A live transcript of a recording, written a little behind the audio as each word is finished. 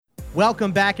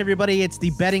Welcome back, everybody. It's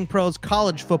the Betting Pros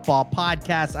College Football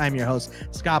Podcast. I'm your host,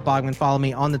 Scott Bogman. Follow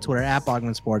me on the Twitter at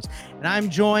Bogman Sports. And I'm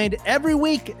joined every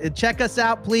week. Check us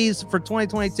out, please, for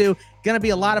 2022. Going to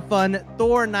be a lot of fun.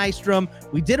 Thor Nystrom.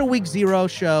 We did a week 0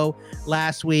 show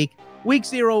last week. Week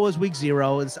 0 was week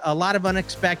 0. It's a lot of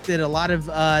unexpected, a lot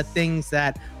of things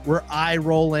that were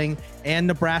eye-rolling, and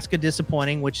Nebraska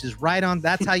disappointing, which is right on.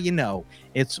 That's how you know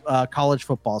it's college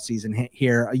football season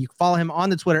here. You can follow him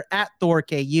on the Twitter at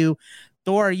ThorKU.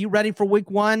 Thor, are you ready for week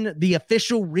 1, the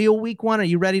official real week 1? Are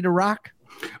you ready to rock?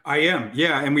 I am,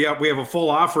 yeah, and we have a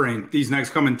full offering these next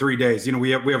coming 3 days. You know,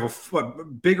 we have a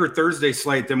bigger Thursday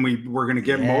slate than we were going to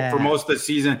get for most of the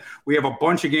season. We have a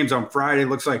bunch of games on Friday. It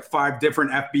looks like 5 different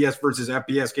FBS versus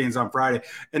FBS games on Friday,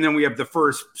 and then we have the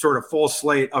first sort of full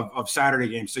slate of Saturday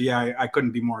games. So yeah, I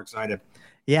couldn't be more excited.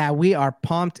 Yeah, we are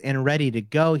pumped and ready to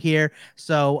go here.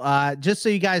 So just so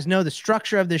you guys know the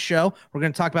structure of this show, we're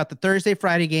going to talk about the Thursday,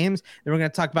 Friday games. Then we're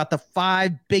going to talk about the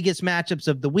 5 biggest matchups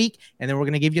of the week. And then we're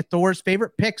going to give you Thor's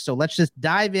favorite picks. So let's just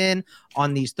dive in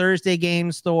on these Thursday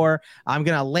games, Thor. I'm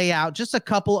going to lay out just a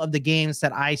couple of the games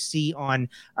that I see on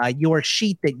your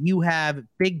sheet that you have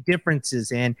big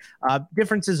differences in.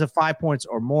 Differences of 5 points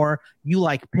or more. You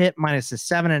like Pitt minus the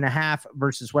 7.5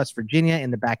 versus West Virginia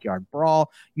in the backyard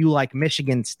brawl. You like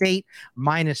Michigan State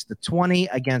minus the 20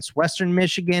 against Western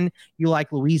Michigan. You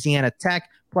like Louisiana Tech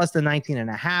plus the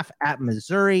 19.5 at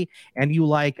Missouri. And you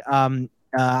like,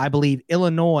 I believe,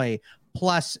 Illinois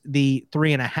plus the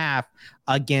 3.5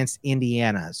 against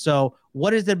Indiana. So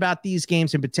what is it about these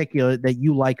games in particular that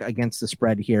you like against the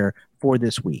spread here for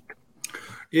this week?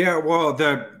 Yeah, well,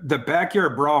 the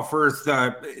backyard brawl first,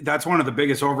 that's one of the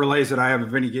biggest overlays that I have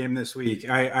of any game this week.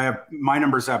 I have my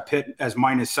numbers at Pitt as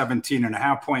minus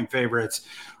 17.5 point favorites.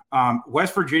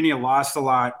 West Virginia lost a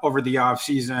lot over the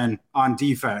offseason on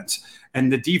defense.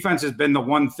 And the defense has been the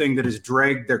one thing that has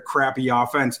dragged their crappy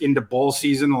offense into bowl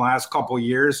season the last couple of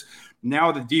years.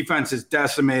 Now the defense is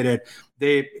decimated.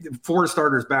 They 4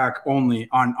 starters back only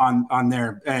on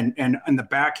there, and in the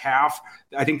back half,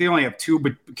 I think they only have 2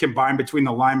 combined between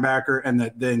the linebacker and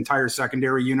the entire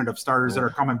secondary unit of starters that are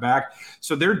coming back.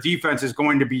 So their defense is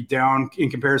going to be down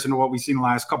in comparison to what we've seen the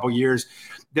last couple of years.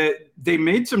 That they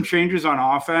made some changes on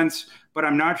offense, but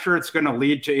I'm not sure it's going to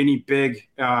lead to any big,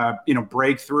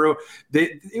 breakthrough.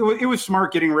 It was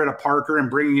smart getting rid of Parker and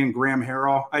bringing in Graham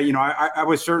Harrell. I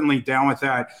was certainly down with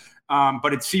that,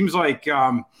 but it seems like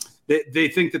they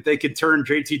think that they could turn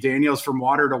JT Daniels from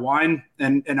water to wine,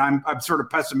 and I'm sort of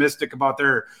pessimistic about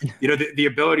their, the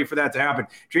ability for that to happen.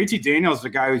 JT Daniels is the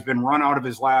guy who's been run out of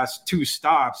his last 2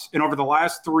 stops, and over the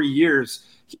last 3 years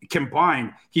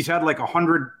combined, he's had like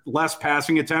 100 less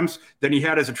passing attempts than he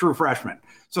had as a true freshman.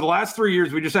 So the last 3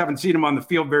 years, we just haven't seen him on the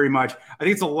field very much. I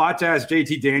think it's a lot to ask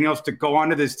JT Daniels to go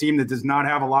onto this team that does not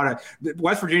have a lot of –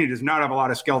 West Virginia does not have a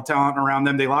lot of skill talent around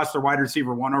them. They lost their wide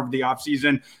receiver 1 over the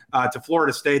offseason to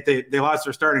Florida State. They lost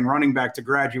their starting running back to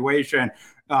graduation.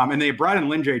 And they brought in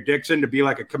Lynjay Dixon to be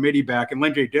like a committee back, and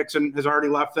Lynjay Dixon has already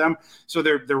left them. So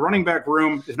their running back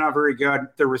room is not very good.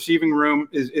 Their receiving room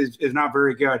is not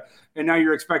very good. And now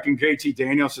you're expecting JT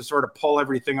Daniels to sort of pull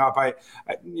everything up. I'm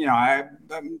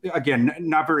again,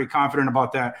 not very confident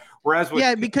about that. Whereas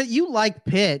because you like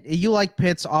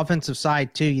Pitt's offensive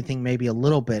side too. You think maybe a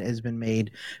little bit has been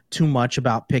made too much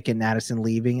about Pickett and Addison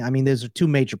leaving. I mean, those are 2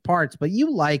 major parts, but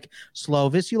you like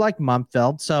Slovis, you like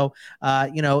Mumfeld. So,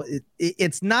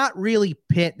 it's not really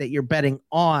Pitt that you're betting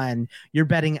on. You're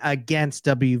betting against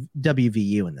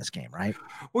WVU in this game, right?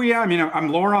 Well, yeah. I mean, I'm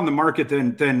lower on the market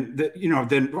than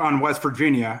on West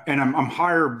Virginia, and I'm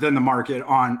higher than the market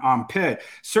on Pitt.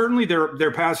 Certainly,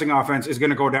 their passing offense is going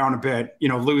to go down a bit.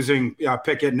 Losing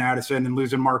Pickett and Addison, and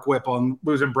losing Mark Whipple, and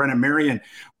losing Brennan Marion.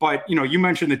 But you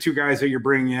mentioned the 2 guys that you're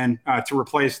bringing in to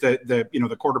replace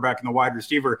the quarterback and the wide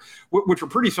receiver, which were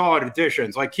pretty solid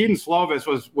additions. Like Keaton Slovis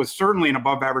was certainly an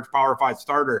above average Power 5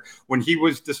 starter when he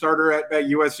was the starter at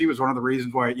USC. Was one of the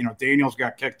reasons why Daniels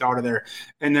got kicked out of there.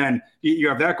 And then you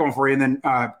have that going for you. And then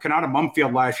Kanata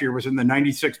Mumfield last year was in the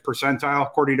 96th percentile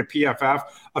according to PFF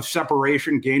of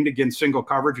separation gained against single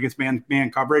coverage, against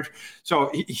man coverage. So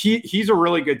he's a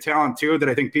really good talent too that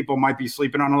I think people might be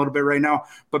sleeping on a little bit right now.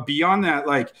 But beyond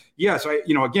that, yes,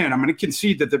 again, I'm going to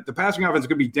concede that the passing offense is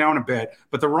going to be down a bit,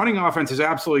 but the running offense is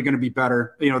absolutely going to be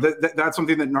better. That's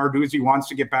something that Narduzzi wants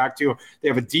to get back to. They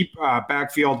have a deep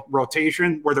backfield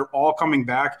rotation where they're all coming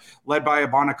back, led by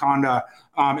Abanaconda,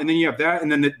 And then you have that,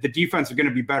 and then the defense is going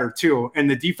to be better too. And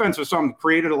the defense was something that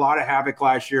created a lot of havoc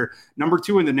last year. Number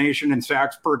 2 in the nation in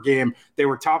sacks per game. They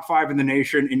were top 5 in the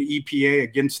nation in EPA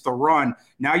against the run.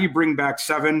 Now you bring back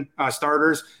 7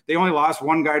 starters. They only lost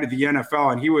one guy to the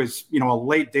NFL, and he was, a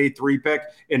late day 3 pick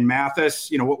in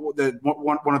Mathis,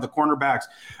 one of the cornerbacks.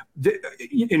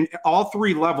 In all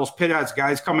 3 levels, Pitt has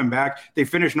guys coming back. They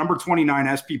finished number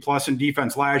 29 SP plus in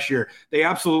defense last year. They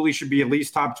absolutely should be at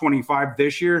least top 25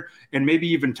 this year, and maybe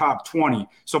even top 20.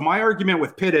 So my argument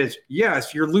with Pitt is,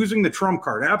 yes, you're losing the trump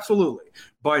card, absolutely.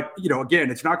 But, again,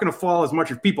 it's not going to fall as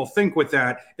much as people think with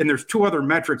that. And there's 2 other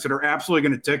metrics that are absolutely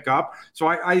going to tick up. So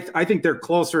I think they're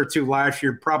closer to last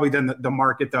year probably than the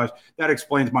market does. That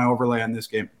explains my overlay on this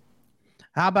game.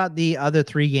 How about the other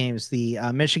 3 games? The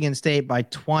Michigan State by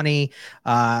 20,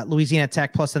 Louisiana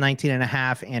Tech plus the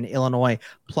 19.5, and Illinois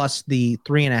plus the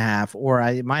 3.5, or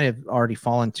I might have already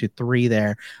fallen to 3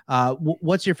 there.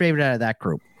 What's your favorite out of that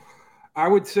group? I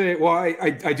would say, well,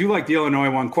 I do like the Illinois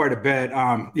one quite a bit.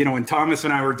 When Thomas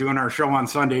and I were doing our show on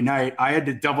Sunday night, I had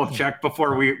to double check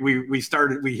before we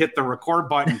hit the record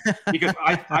button because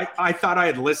I thought I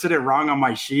had listed it wrong on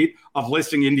my sheet of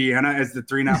listing Indiana as the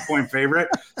 3.5-point favorite.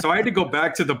 So I had to go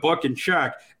back to the book and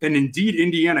check. And indeed,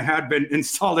 Indiana had been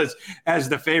installed as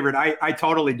the favorite. I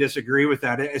totally disagree with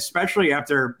that, especially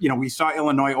after, we saw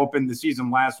Illinois open the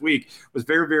season last week. It was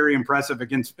very, very impressive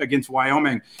against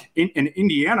Wyoming. In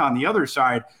Indiana, on the other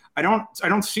side, I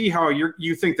don't see how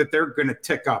you think that they're going to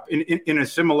tick up in a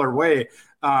similar way.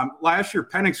 Last year,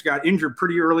 Penix got injured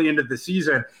pretty early into the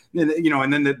season,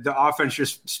 and then the offense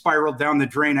just spiraled down the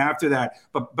drain after that.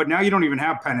 But now you don't even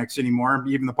have Penix anymore,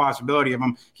 even the possibility of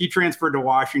him. He transferred to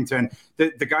Washington.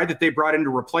 The guy that they brought in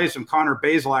to replace him, Connor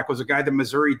Bazelak, was a guy that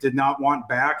Missouri did not want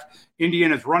back.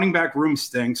 Indiana's running back room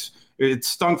stinks. It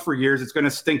stunk for years. It's going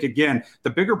to stink again.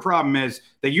 The bigger problem is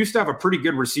they used to have a pretty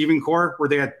good receiving core where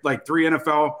they had like 3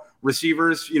 NFL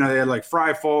receivers. They had like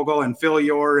Fry Fogel and Phil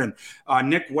Yor and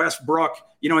Nick Westbrook,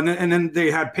 and then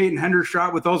they had Peyton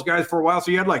Hendershot with those guys for a while.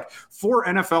 So you had like 4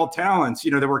 NFL talents,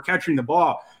 that were catching the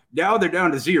ball. Now they're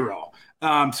down to 0.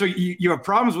 So you have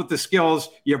problems with the skills.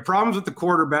 You have problems with the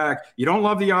quarterback. You don't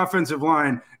love the offensive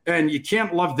line. And you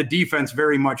can't love the defense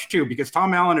very much, too, because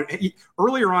Tom Allen,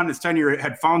 earlier on in his tenure,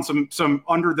 had found some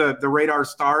under the radar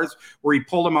stars where he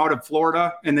pulled them out of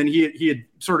Florida. And then he had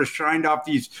sort of shined off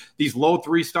these low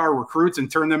 3-star recruits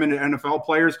and turned them into NFL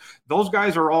players. Those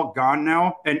guys are all gone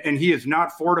now. And he has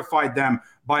not fortified them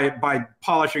by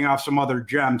polishing off some other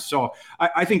gems. So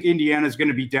I think Indiana is going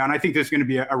to be down. I think this is going to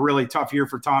be a really tough year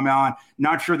for Tom Allen.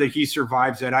 Not sure that he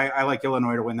survives it. I like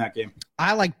Illinois to win that game.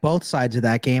 I like both sides of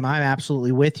that game. I'm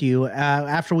absolutely with you.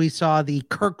 After we saw the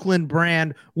Kirkland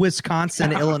brand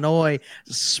Wisconsin, Illinois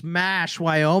smash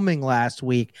Wyoming last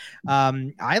week,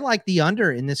 I like the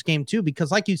under in this game too, because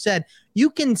like you said,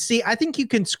 I think you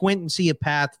can squint and see a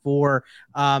path for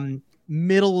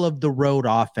middle of the road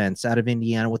offense out of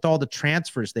Indiana with all the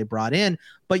transfers they brought in,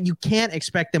 but you can't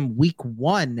expect them week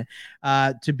 1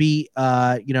 to be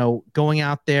going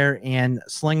out there and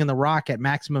slinging the rock at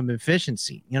maximum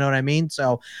efficiency. You know what I mean?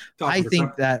 So 100%.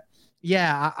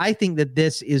 I think that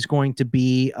this is going to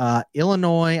be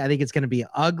Illinois. I think it's going to be an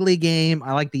ugly game.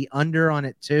 I like the under on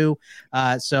it too.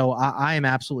 So I am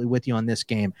absolutely with you on this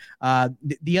game.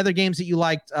 The other games that you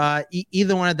liked,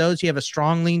 either one of those, you have a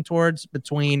strong lean towards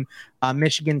between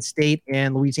Michigan State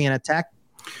and Louisiana Tech?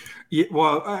 Yeah,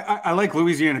 well, I like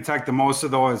Louisiana Tech the most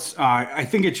of those. I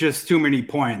think it's just too many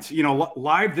points.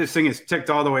 Live, this thing is ticked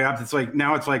all the way up. It's like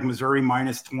Missouri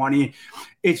minus 20.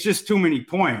 It's just too many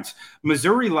points.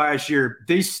 Missouri last year,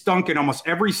 they stunk in almost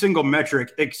every single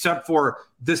metric except for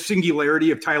the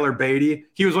singularity of Tyler Beatty.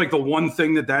 He was like the one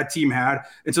thing that team had.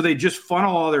 And so they just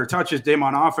funnel all their touches to him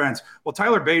on offense. Well,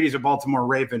 Tyler Beatty's a Baltimore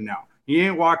Raven now. He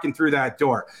ain't walking through that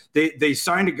door. They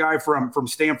signed a guy from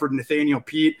Stanford, Nathaniel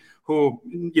Pete, who,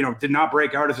 did not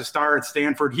break out as a star at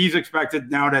Stanford. He's expected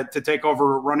now to take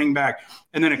over running back.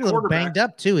 And then a quarterback. Banged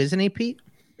up too, isn't he, Pete?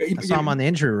 I saw him on the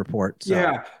injury report. So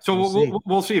yeah. So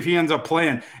we'll see if he ends up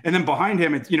playing. And then behind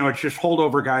him, it's just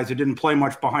holdover guys that didn't play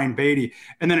much behind Beatty.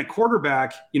 And then at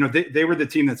quarterback, they were the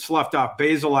team that sloughed off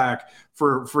Bazelak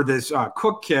for this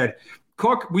Cook kid.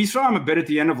 Cook, we saw him a bit at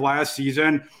the end of last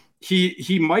season.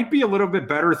 He might be a little bit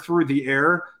better through the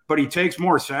air, but he takes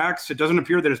more sacks. It doesn't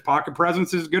appear that his pocket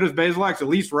presence is as good as Bazelak's, at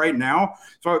least right now.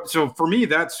 So for me,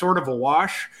 that's sort of a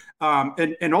wash.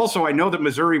 And also, I know that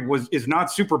Missouri is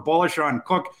not super bullish on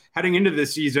Cook heading into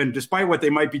this season, despite what they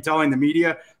might be telling the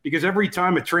media, because every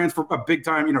time a big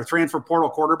time, transfer portal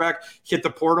quarterback hit the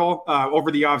portal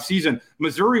over the offseason,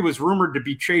 Missouri was rumored to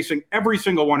be chasing every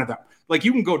single one of them. Like,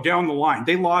 you can go down the line.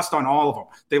 They lost on all of them.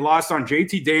 They lost on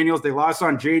JT Daniels. They lost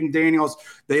on Jaden Daniels.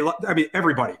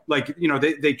 Everybody.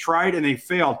 They tried and they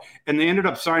failed. And they ended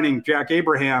up signing Jack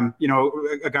Abraham,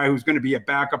 a guy who's going to be a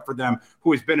backup for them,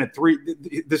 who has been at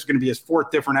this is going to be his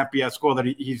fourth different FBS school that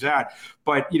he's at.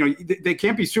 But, they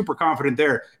can't be super confident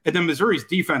there. And then Missouri's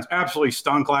defense absolutely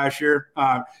stunk last year.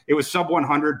 It was sub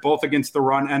 100, both against the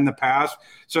run and the pass.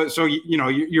 So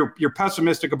you're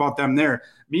pessimistic about them there.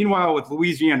 Meanwhile, with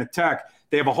Louisiana Tech,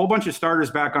 they have a whole bunch of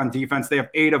starters back on defense. They have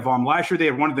 8 of them. Last year, they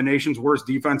had one of the nation's worst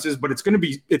defenses, but it's going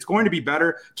to be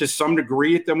better to some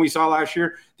degree than we saw last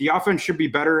year. The offense should be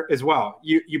better as well.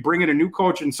 You bring in a new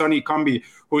coach in Sonny Cumbie,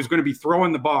 who is going to be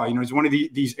throwing the ball. He's one of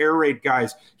these air raid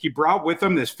guys. He brought with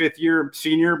him this 5th-year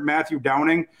senior, Matthew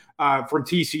Downing, from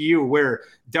TCU, where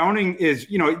Downing is,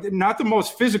 not the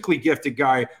most physically gifted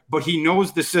guy, but he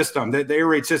knows the system, the air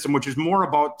raid system, which is more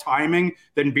about timing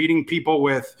than beating people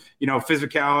with,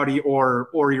 physicality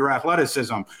or your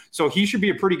athleticism. So he should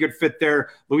be a pretty good fit there.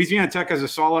 Louisiana Tech has a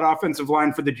solid offensive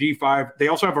line for the G5. They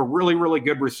also have a really, really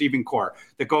good receiving core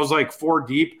that goes like 4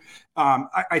 deep.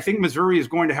 I think Missouri is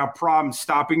going to have problems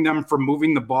stopping them from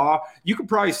moving the ball. You could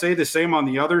probably say the same on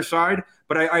the other side,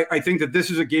 but I think that this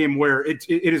is a game where it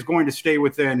is going to stay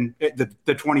within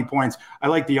the 20 points. I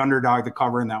like the underdog to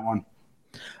cover in that one.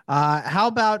 How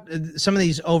about some of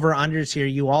these over-unders here?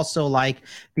 You also like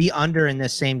the under in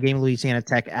this same game, Louisiana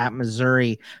Tech at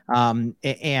Missouri. You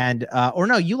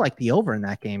like the over in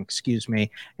that game, excuse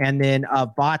me. And then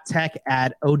Va Tech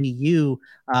at ODU.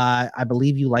 I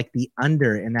believe you like the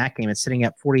under in that game. It's sitting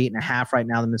at 48.5 right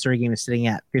now. The Missouri game is sitting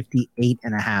at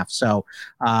 58.5. So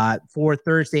for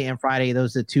Thursday and Friday,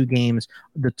 those are the 2 games,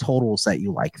 the totals that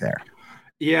you like there.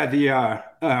 Yeah,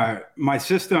 my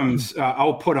system's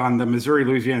output on the Missouri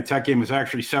Louisiana Tech game was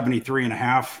actually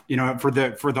 73.5.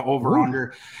 For the over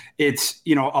under, it's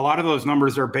a lot of those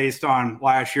numbers are based on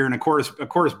last year, and of course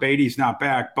Beatty's not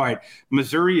back, but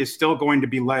Missouri is still going to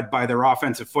be led by their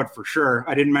offensive foot for sure.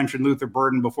 I didn't mention Luther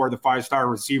Burden before, the 5-star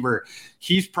receiver.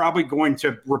 He's probably going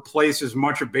to replace as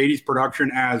much of Beatty's production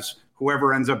as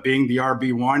whoever ends up being the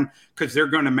RB1, because they're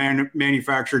going to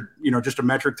manufacture, just a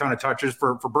metric ton of touches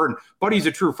for Burden. But he's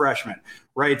a true freshman,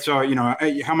 right? So,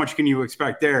 how much can you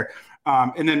expect there?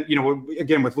 And then,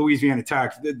 again, with Louisiana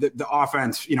Tech, the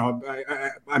offense,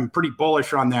 I'm pretty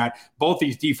bullish on that. Both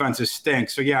these defenses stink.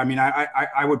 So, yeah,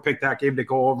 I would pick that game to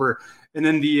go over. And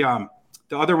then the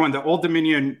other one, the Old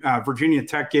Dominion Virginia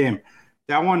Tech game,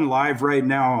 that one live right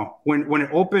now, when it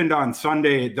opened on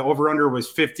Sunday, the over-under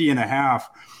was 50.5.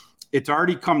 It's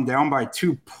already come down by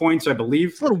 2 points, I believe.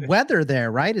 It's a little weather there,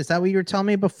 right? Is that what you were telling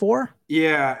me before?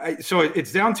 Yeah. So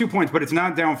it's down 2 points, but it's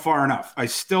not down far enough. I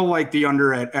still like the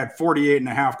under at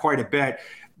 48.5 quite a bit.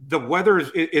 The weather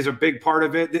is a big part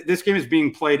of it. This game is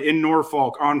being played in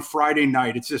Norfolk on Friday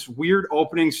night. It's this weird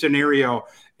opening scenario,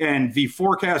 and the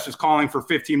forecast is calling for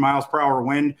 15 miles per hour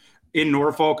wind in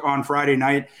Norfolk on Friday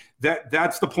night.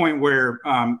 That's the point where,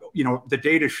 the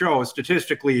data shows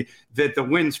statistically that the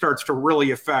wind starts to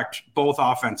really affect both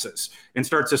offenses and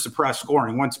starts to suppress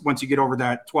scoring once you get over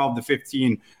that 12 to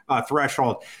 15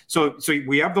 threshold. So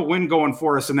we have the wind going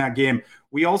for us in that game.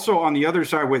 We also, on the other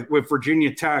side with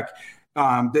Virginia Tech,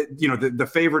 the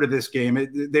favorite of this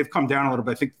game, they've come down a little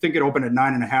bit. I think it opened at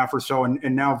 9.5 or so,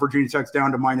 and now Virginia Tech's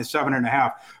down to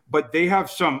 -7.5. But they have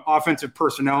some offensive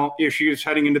personnel issues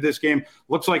heading into this game.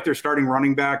 Looks like their starting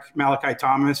running back, Malachi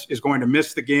Thomas, is going to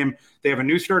miss the game. They have a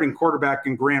new starting quarterback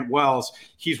in Grant Wells.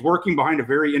 He's working behind a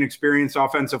very inexperienced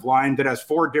offensive line that has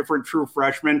 4 different true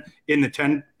freshmen in the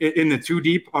 2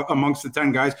 deep amongst the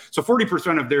 10 guys. So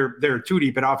 40% of their 2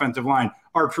 deep at offensive line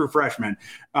are true freshmen.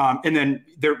 And then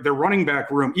their running back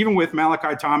room, even with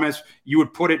Malachi Thomas, you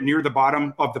would put it near the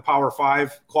bottom of the Power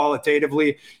 5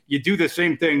 qualitatively. You do the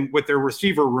same thing with their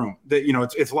receiver room. That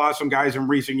it's lost some guys in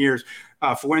recent years.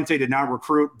 Fuente did not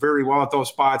recruit very well at those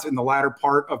spots in the latter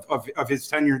part of his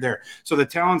tenure there. So the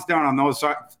talent's down on those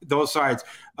sides.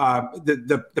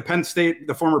 The Penn State,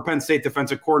 the former Penn State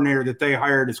defensive coordinator that they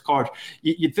hired as coach,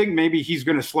 you'd think maybe he's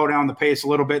going to slow down the pace a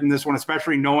little bit in this one,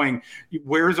 especially knowing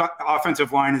where his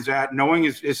offensive line is at, knowing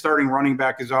his starting running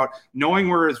back is out, knowing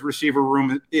where his receiver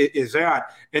room is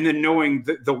at, and then knowing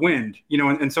the wind,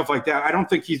 and stuff like that. I don't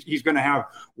think he's going to have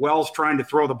Wells trying to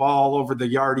throw the ball all over the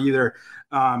yard either.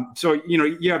 So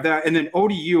you have that. And then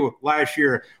ODU last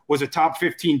year was a top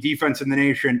 15 defense in the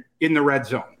nation in the red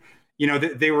zone.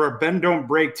 They were a bend don't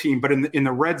break team, but in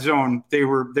the red zone, they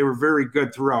were very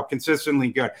good throughout,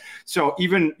 consistently good. So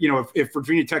even, if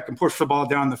Virginia Tech can push the ball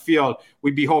down the field,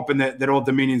 we'd be hoping that Old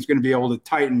Dominion is going to be able to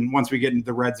tighten once we get into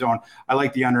the red zone. I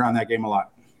like the under on that game a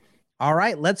lot. All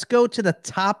right, let's go to the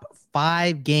top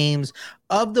 5 games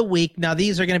of the week. Now,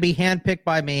 these are going to be handpicked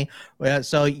by me,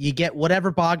 so you get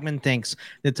whatever Bogman thinks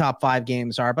the top 5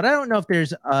 games are. But I don't know if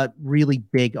there's a really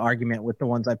big argument with the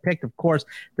ones I picked. Of course,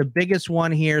 the biggest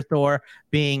one here, Thor,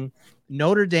 being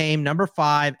Notre Dame, number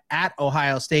 5, at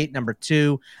Ohio State, number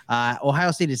 2.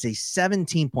 Ohio State is a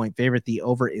 17-point favorite. The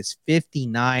over is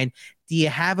 59. Do you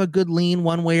have a good lean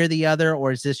one way or the other,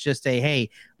 or is this just a, hey,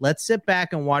 let's sit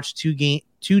back and watch two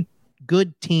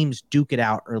good teams duke it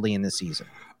out early in the season?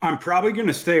 I'm probably going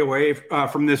to stay away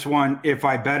from this one. If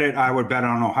I bet it, I would bet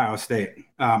on Ohio State.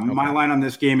 Okay. My line on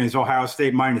this game is Ohio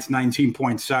State minus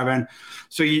 19.7.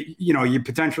 So you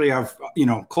potentially have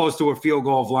close to a field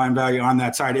goal of line value on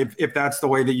that side if that's the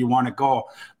way that you want to go.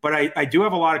 But I do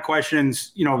have a lot of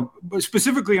questions,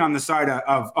 specifically on the side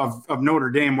of Notre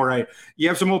Dame, where you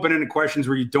have some open-ended questions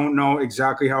where you don't know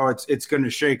exactly how it's going to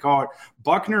shake out.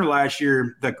 Buckner last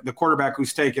year, the quarterback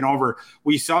who's taken over,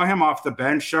 we saw him off the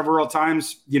bench several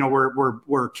times,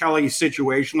 where Kelly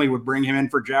situationally would bring him in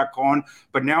for Jack Cohen,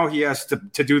 but now he has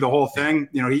to do the whole thing.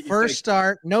 First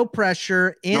start, no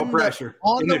pressure,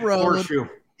 on the road, horseshoe.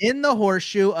 In the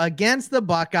horseshoe against the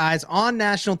Buckeyes on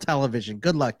national television.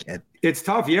 Good luck, kid. It's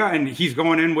tough, yeah, and he's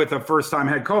going in with a first-time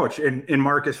head coach in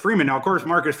Marcus Freeman. Now, of course,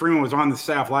 Marcus Freeman was on the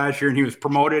staff last year, and he was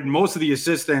promoted. Most of the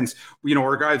assistants,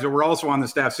 are guys that were also on the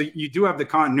staff, so you do have the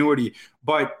continuity.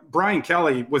 But Brian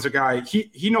Kelly was a guy,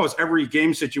 he knows every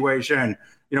game situation.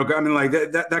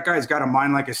 That guy's got a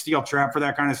mind like a steel trap for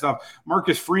that kind of stuff.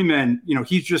 Marcus Freeman,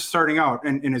 he's just starting out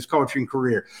in his coaching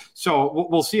career. So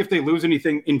we'll see if they lose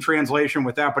anything in translation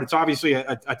with that. But it's obviously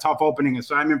a tough opening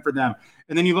assignment for them.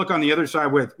 And then you look on the other side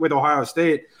with Ohio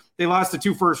State. They lost the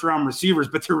 2 first-round receivers,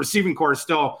 but their receiving core is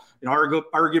still,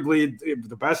 arguably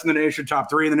the best in the nation, top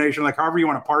 3 in the nation, like however you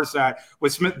want to parse that,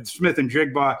 with Smith and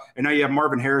Jigba, and now you have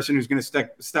Marvin Harrison, who's going to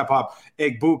step up,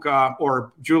 Egbuka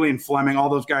or Julian Fleming. All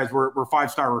those guys were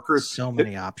 5-star recruits. So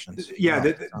many options. Yeah,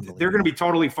 they're going to be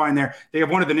totally fine there. They have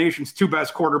one of the nation's 2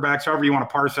 best quarterbacks, however you want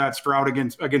to parse that, Stroud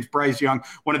against Bryce Young,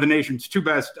 one of the nation's 2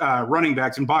 best running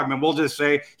backs. And Bogman, we'll just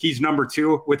say he's number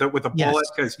 2 with a bullet,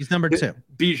 because he's number 2.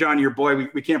 Bijan, your boy,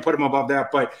 we can't put him above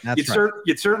that, but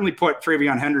you'd certainly put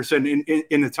TreVeyon Henderson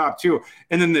in the top 2.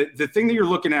 And then the thing that you're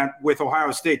looking at with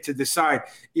Ohio State to decide,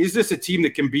 is this a team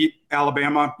that can beat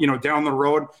Alabama, down the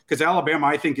road? Because Alabama,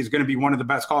 I think, is going to be one of the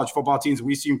best college football teams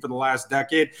we've seen for the last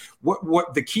decade.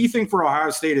 What the key thing for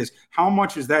Ohio State is, how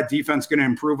much is that defense going to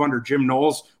improve under Jim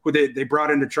Knowles, who they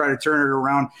brought in to try to turn it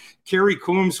around? Kerry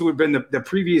Coombs, who had been the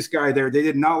previous guy there, they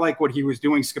did not like what he was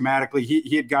doing schematically.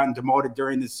 He had gotten demoted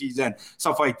during the season,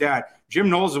 stuff like that. Jim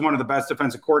Knowles is one of the best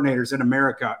defensive coordinators in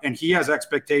America, and he has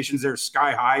expectations that are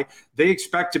sky high. They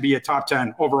expect to be a top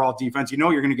 10 overall defense.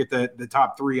 You're going to get the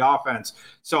top 3 offense.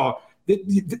 So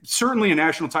certainly a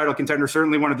national title contender,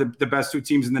 certainly one of the best 2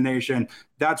 teams in the nation.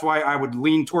 That's why I would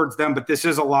lean towards them, but this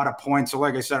is a lot of points. So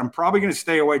like I said, I'm probably going to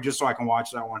stay away just so I can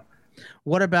watch that one.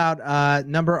 What about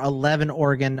number 11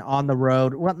 Oregon on the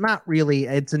road? Well, not really.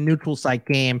 It's a neutral site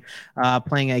game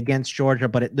playing against Georgia,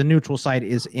 but the neutral site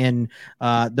is in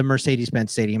the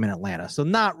Mercedes-Benz Stadium in Atlanta. So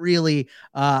not really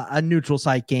a neutral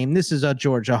site game. This is a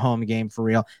Georgia home game for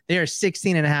real. They are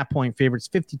 16.5-point favorites.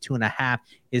 52.5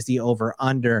 is the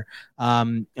over-under.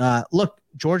 Look,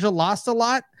 Georgia lost a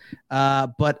lot,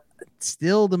 but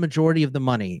still the majority of the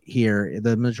money here,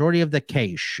 the majority of the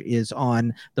cash is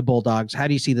on the Bulldogs. How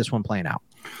do you see this one playing out?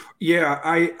 Yeah,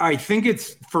 I think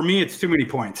for me, it's too many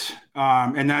points.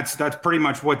 And that's pretty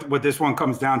much what this one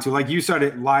comes down to. Like you said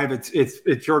it live,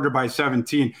 it's Georgia by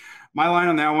 17. My line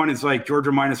on that one is like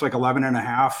Georgia minus like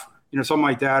 11.5, something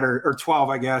like that, or 12,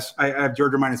 I guess. I have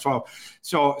Georgia minus 12.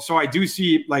 So I do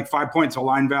see like 5 points of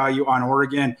line value on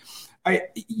Oregon.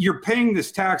 You're paying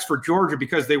this tax for Georgia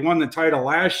because they won the title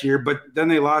last year, but then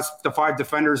they lost the 5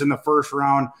 defenders in the first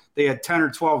round. They had 10 or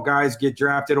 12 guys get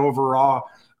drafted overall.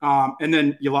 And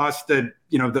then you lost the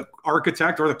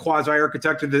architect or the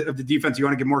quasi-architect of the defense. You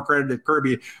want to give more credit to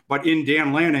Kirby, but in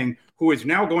Dan Lanning, who is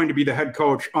now going to be the head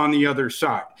coach on the other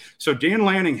side. So Dan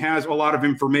Lanning has a lot of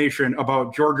information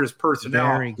about Georgia's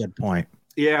personnel. Very good point.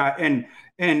 Yeah, and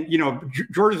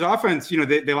Georgia's offense,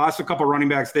 they lost a couple of running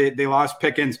backs. They lost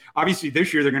Pickens. Obviously,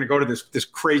 this year they're going to go to this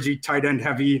crazy tight end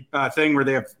heavy thing where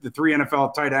they have the 3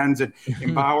 NFL tight ends and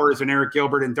Bowers and Eric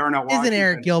Gilbert and Darnell Washington. Isn't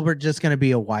Eric Gilbert just going to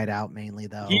be a wideout mainly,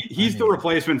 though? He's the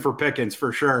replacement for Pickens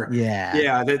for sure. Yeah.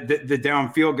 Yeah, the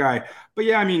downfield guy. But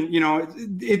yeah, I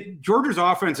mean, Georgia's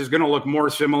offense is going to look more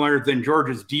similar than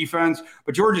Georgia's defense.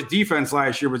 But Georgia's defense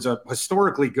last year was a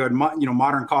historically good,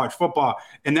 modern college football,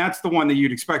 and that's the one that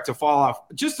you'd expect to fall off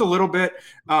just a little bit.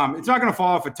 It's not going to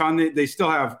fall off a ton. They still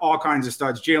have all kinds of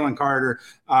studs. Jalen Carter,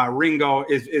 Ringo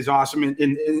is awesome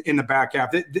in the back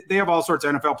half. They have all sorts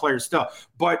of NFL players still.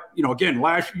 But again,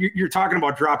 last you're talking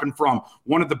about dropping from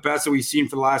one of the best that we've seen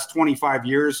for the last 25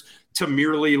 years to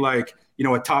merely like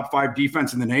a top 5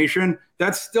 defense in the nation.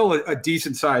 That's still a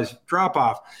decent sized drop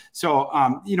off. So,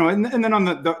 and then on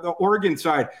the Oregon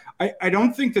side, I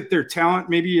don't think that their talent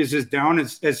maybe is as down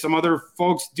as some other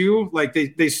folks do. Like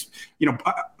they I'm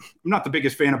not the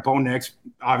biggest fan of Bo Nix,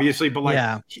 obviously,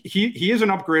 but he is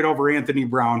an upgrade over Anthony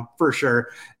Brown for sure.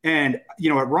 And,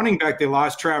 at running back, they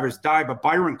lost Travis Dye, but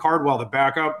Byron Cardwell, the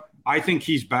backup, I think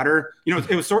he's better.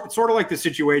 It was sort of like the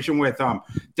situation with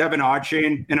Devin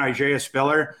Odchain and Isaiah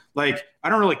Spiller. Like, I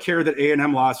don't really care that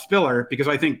A&M lost Spiller because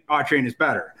I think Odchain is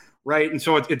better, right? And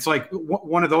so it's like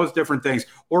one of those different things.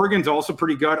 Oregon's also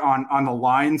pretty good on the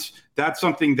lines. That's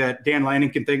something that Dan Lanning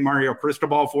can thank Mario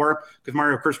Cristobal for, because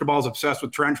Mario Cristobal is obsessed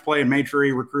with trench play and made sure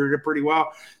he recruited it pretty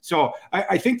well. So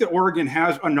I think that Oregon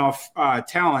has enough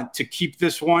talent to keep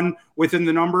this one within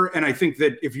the number. And I think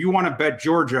that if you want to bet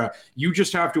Georgia, you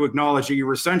just have to acknowledge that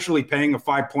you're essentially paying a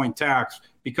 5-point tax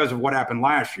because of what happened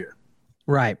last year.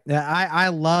 Right. I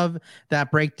love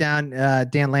that breakdown.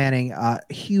 Dan Lanning,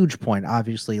 huge point,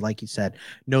 obviously, like you said,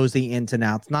 knows the ins and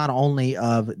outs, not only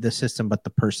of the system, but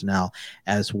the personnel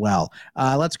as well.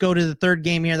 Let's go to the third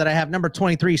game here that I have. Number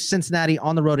 23, Cincinnati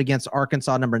on the road against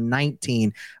Arkansas, number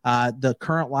 19. The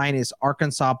current line is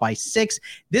Arkansas by 6.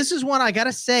 This is one I got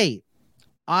to say,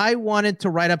 I wanted to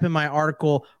write up in my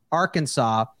article,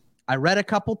 Arkansas. I read a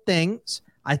couple things.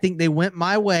 I think they went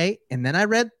my way. And then I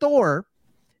read Thor.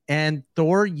 And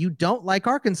Thor, you don't like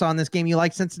Arkansas in this game. You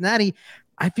like Cincinnati.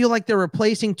 I feel like they're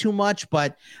replacing too much,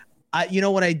 but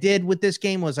what I did with this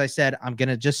game was I said, I'm going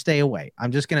to just stay away.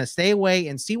 I'm just going to stay away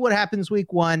and see what happens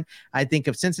week 1. I think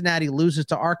if Cincinnati loses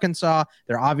to Arkansas,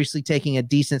 they're obviously taking a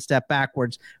decent step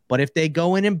backwards. But if they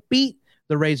go in and beat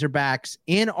the Razorbacks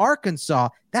in Arkansas,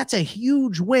 that's a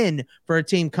huge win for a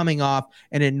team coming off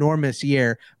an enormous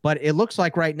year. But it looks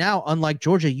like right now, unlike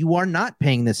Georgia, you are not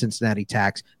paying the Cincinnati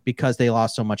tax because they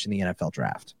lost so much in the NFL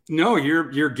draft. No,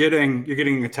 you're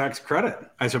getting a tax credit,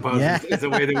 I suppose, is the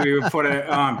way that we would put it.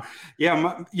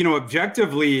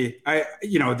 Objectively,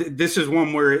 this is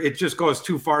one where it just goes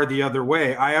too far the other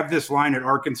way. I have this line at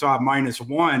Arkansas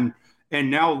 -1. And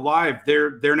now live,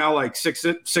 they're now like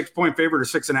 6-point favorite or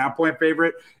 6.5-point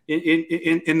favorite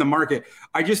in the market.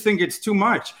 I just think it's too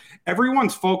much.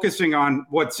 Everyone's focusing on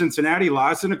what Cincinnati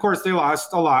lost, and of course they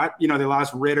lost a lot. They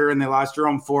lost Ritter and they lost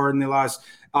Jerome Ford and they lost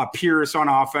Pierce on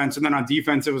offense, and then on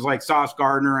defense it was like Sauce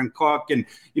Gardner and Cook and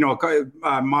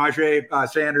Majay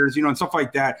Sanders, and stuff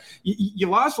like that. You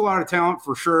lost a lot of talent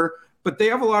for sure, but they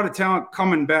have a lot of talent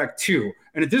coming back too.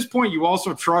 And at this point, you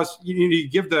also trust, you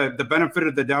give the benefit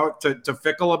of the doubt to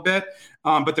Fickell a bit.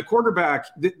 But the quarterback,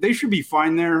 they should be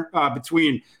fine there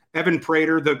between Evan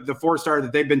Prater, the 4-star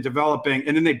that they've been developing.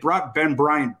 And then they brought Ben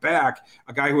Bryant back,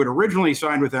 a guy who had originally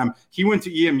signed with them. He went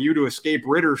to EMU to escape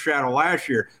Ritter's shadow last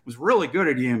year, was really good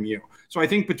at EMU. So I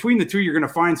think between the two, you're going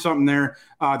to find something there.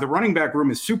 The running back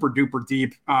room is super duper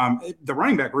deep. The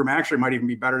running back room actually might even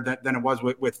be better than it was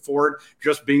with Ford,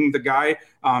 just being the guy.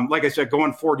 Like I said,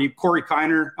 going 4 deep. Corey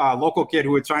Kiner, local kid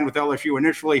who had signed with LSU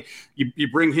initially, you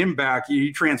bring him back.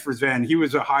 He transfers in. He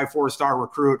was a high 4-star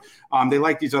recruit. They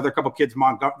like these other couple kids.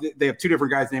 They have 2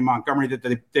 different guys named Montgomery that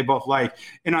they both like.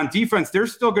 And on defense, they're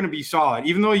still going to be solid.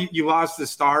 Even though you lost the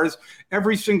stars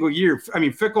every single year. I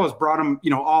mean, Fickell has brought them,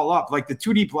 all up. Like the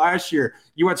 2 deep last year,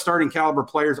 you had starting caliber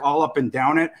players all up and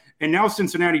down it. And now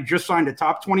Cincinnati just signed a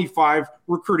top 25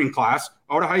 recruiting class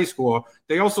out of high school.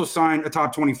 They also signed a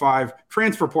top 25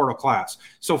 transfer portal class.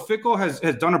 So Fickell has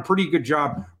done a pretty good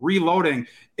job reloading.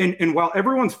 And while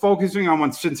everyone's focusing on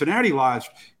what Cincinnati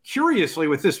lost, curiously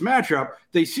with this matchup,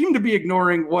 they seem to be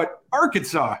ignoring what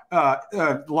Arkansas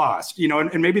lost,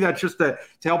 and maybe that's just to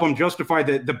help them justify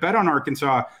the bet on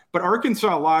Arkansas. But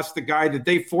Arkansas lost the guy that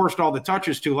they forced all the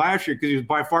touches to last year because he was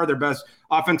by far their best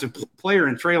offensive player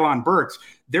in Treylon Burks.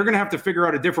 They're going to have to figure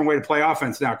out a different way to play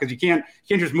offense now because you can't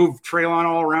just move Treylon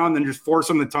all around and just force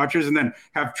him the touches and then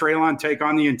have Treylon take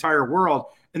on the entire world.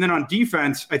 And then on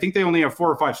defense, I think they only have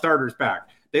 4 or 5 starters back.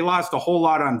 They lost a whole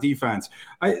lot on defense.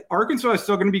 Arkansas is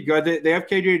still going to be good. They have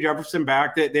KJ Jefferson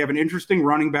back. They have an interesting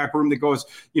running back room that goes,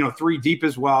 3 deep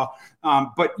as well.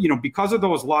 But because of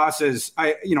those losses,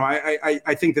 I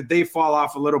think that they fall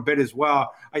off a little bit as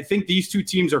well. I think these 2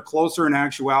 teams are closer in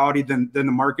actuality than the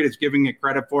market is giving it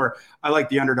credit for. I like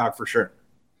the underdog for sure.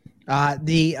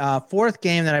 The fourth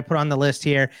game that I put on the list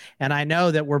here, and I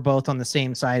know that we're both on the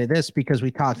same side of this because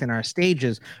we talked in our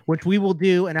stages, which we will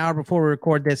do an hour before we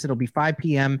record this. It'll be 5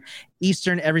 p.m.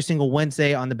 Eastern every single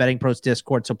Wednesday on the Betting Pros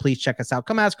Discord. So please check us out.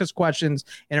 Come ask us questions,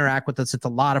 interact with us. It's a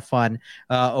lot of fun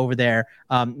over there.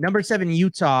 Number 7,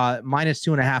 Utah,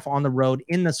 -2.5 on the road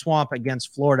in the swamp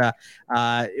against Florida.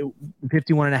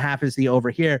 51.5 is the over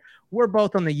here. We're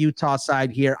both on the Utah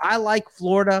side here. I like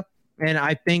Florida. And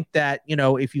I think that,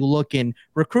 if you look in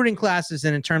recruiting classes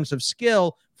and in terms of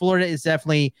skill, Florida is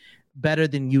definitely better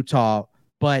than Utah,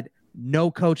 but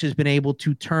no coach has been able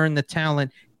to turn the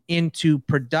talent into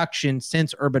production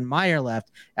since Urban Meyer left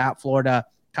at Florida.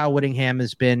 Kyle Whittingham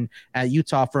has been at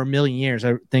Utah for a million years,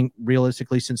 I think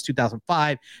realistically since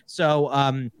 2005.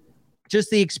 So, just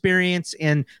the experience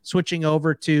and switching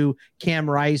over to Cam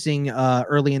Rising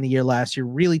early in the year last year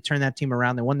really turned that team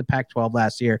around. They won the Pac-12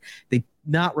 last year. They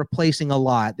not replacing a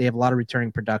lot. They have a lot of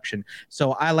returning production.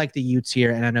 So I like the Utes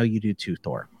here, and I know you do too,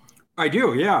 Thor. I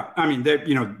do, yeah. I mean,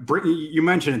 you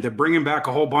mentioned it. They're bringing back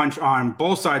a whole bunch on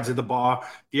both sides of the ball.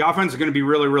 The offense is going to be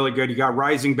really, really good. You got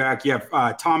Rising back. You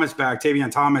have Thomas back, Tavion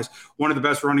Thomas, one of the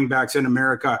best running backs in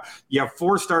America. You have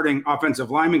 4 starting offensive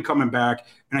linemen coming back.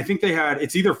 And I think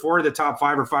it's either 4 of the top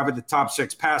 5 or 5 of the top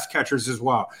 6 pass catchers as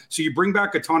well. So you bring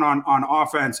back a ton on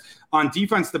offense. On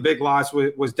defense, the big loss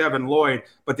was Devin Lloyd,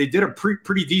 but they did a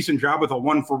pretty decent job with a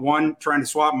 1-for-1 trying to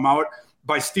swap him out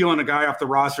by stealing a guy off the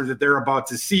roster that they're about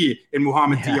to see in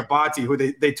Muhammad Diabate, who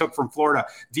they took from Florida.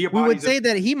 We would say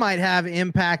that he might have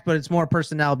impact, but it's more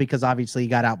personnel because obviously he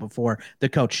got out before the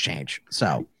coach change.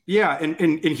 So yeah,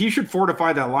 and he should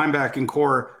fortify that linebacking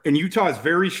core. And Utah is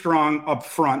very strong up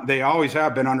front. They always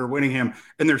have been under Whittingham.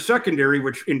 And their secondary,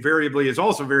 which invariably is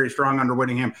also very strong under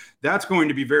Whittingham, that's going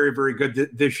to be very, very good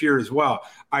this year as well.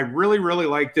 I really, really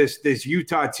like this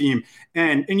Utah team.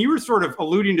 And you were sort of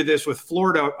alluding to this with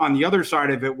Florida on the other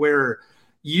side of it, where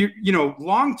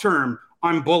long term,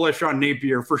 I'm bullish on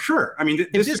Napier for sure. I mean,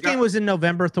 if this game was in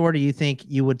November, Thor, do you think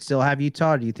you would still have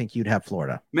Utah, or do you think you'd have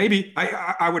Florida? Maybe.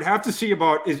 I would have to see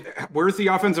about where's the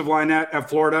offensive line at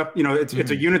Florida.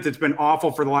 It's a unit that's been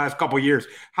awful for the last couple of years.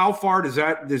 How far does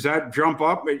that jump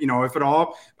up? If at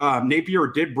all. Napier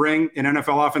did bring an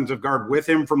NFL offensive guard with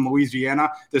him from Louisiana,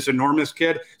 this enormous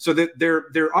kid, so that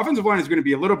their offensive line is going to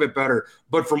be a little bit better.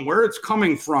 But from where it's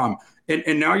coming from,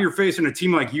 and now you're facing a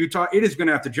team like Utah, it is going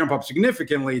to have to jump up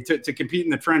significantly to compete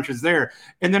in the trenches there.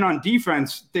 And then on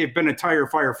defense, they've been a tire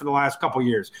fire for the last couple of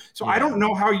years. So I don't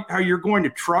know how you're going to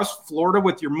trust Florida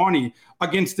with your money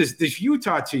against this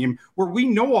Utah team where we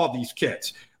know all these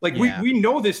kids. We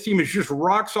know this team is just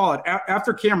rock solid.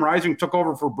 After Cam Rising took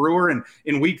over for Brewer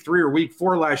in week 3 or week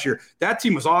 4 last year, that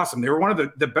team was awesome. They were one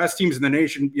of the best teams in the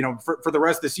nation, for the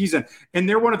rest of the season. And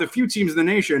they're one of the few teams in the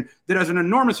nation that has an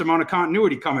enormous amount of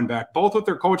continuity coming back, both with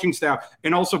their coaching staff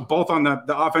and also both on the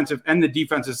offensive and the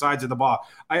defensive sides of the ball.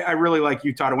 I really like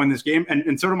Utah to win this game.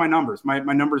 And so do my numbers. My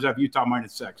numbers have Utah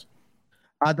 -6.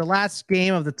 The last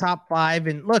game of the top 5,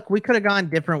 and look, we could have gone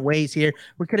different ways here.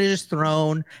 We could have just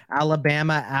thrown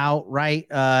Alabama out, right?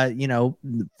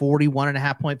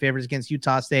 41.5 point favorites against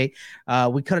Utah State.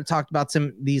 We could have talked about some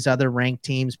of these other ranked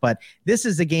teams, but this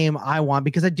is the game I want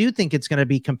because I do think it's going to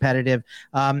be competitive.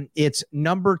 It's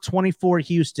number 24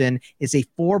 Houston is a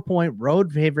 4-point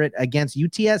road favorite against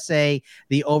UTSA.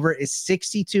 The over is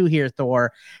 62 here,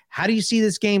 Thor. How do you see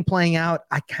this game playing out?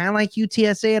 I kind of like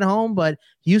UTSA at home, but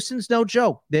Houston's no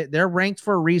joke. They're ranked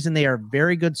for a reason. They are a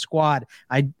very good squad.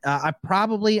 I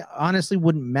probably honestly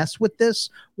wouldn't mess with this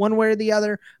one way or the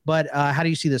other, but how do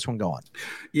you see this one going?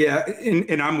 Yeah,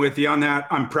 and I'm with you on that.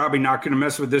 I'm probably not going to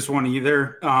mess with this one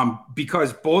either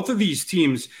because both of these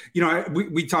teams,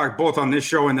 we talked both on this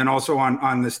show and then also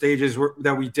on the stages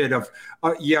that we did of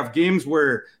you have games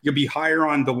where you'll be higher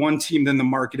on the one team than the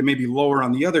market and maybe lower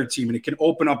on the other team, and it can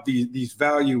open up these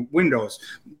value windows,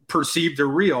 perceived or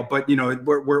real, but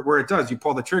where it does, you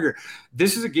pull the trigger.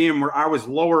 This is a game where I was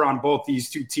lower on both these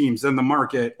two teams than the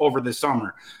market over the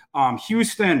summer.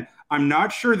 Houston, I'm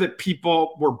not sure that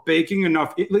people were baking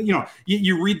enough.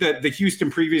 You read the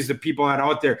Houston previews that people had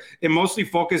out there. It mostly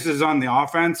focuses on the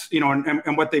offense,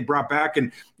 and what they brought back,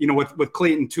 and with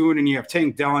Clayton Tune, and you have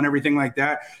Tank Dell and everything like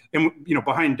that, and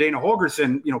behind Dana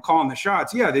Holgorsen, calling the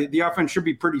shots. Yeah, the offense should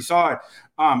be pretty solid.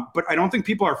 But I don't think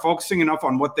people are focusing enough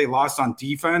on what they lost on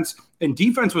defense. And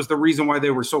defense was the reason why they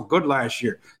were so good last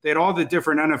year. They had all the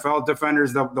different NFL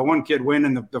defenders. The one kid win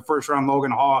in the first round,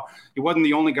 Logan Hall. He wasn't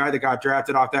the only guy that got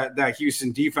drafted off that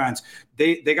Houston defense.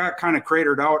 They got kind of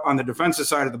cratered out on the defensive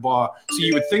side of the ball. So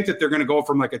you would think that they're going to go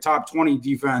from like a top 20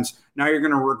 defense. Now you're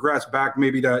going to regress back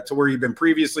maybe to where you've been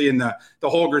previously in the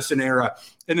Holgorsen era.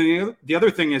 And then the other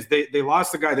thing is they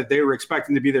lost the guy that they were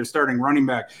expecting to be their starting running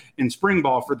back in spring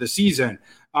ball for the season.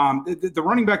 The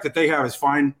running back that they have is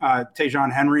fine,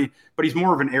 Tajon Henry, but he's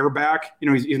more of an air back. You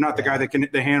know, he's not the guy that can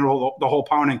handle the whole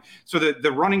pounding. So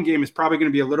the running game is probably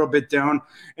going to be a little bit down.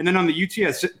 And then on the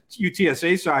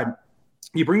UTSA side,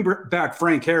 you bring back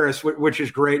Frank Harris, which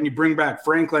is great, and you bring back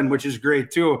Franklin, which is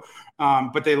great too.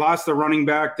 But they lost the running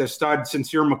back, the stud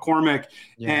Sincere McCormick,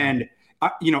 and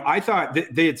I thought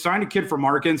they had signed a kid from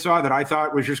Arkansas that I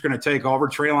thought was just going to take over,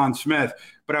 Traylon Smith.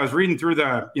 But I was reading through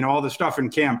all the stuff in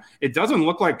camp. It doesn't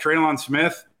look like Traylon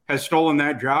Smith has stolen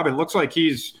that job. It looks like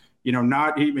he's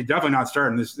definitely not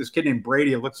starting. This kid named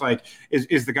Brady, it looks like,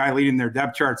 is the guy leading their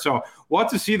depth chart. So we'll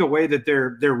have to see the way that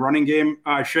their running game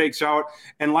shakes out.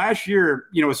 And last year,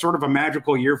 was sort of a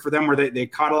magical year for them where they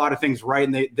caught a lot of things right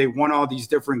and they won all these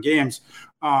different games.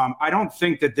 I don't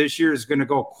think that this year is going to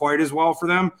go quite as well for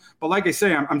them. But like I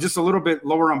say, I'm just a little bit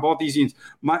lower on both these teams.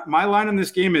 My line on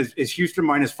this game is Houston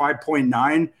minus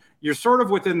 5.9. You're sort of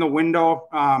within the window.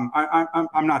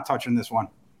 I'm not touching this one.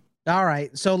 All right,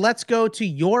 so let's go to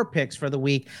your picks for the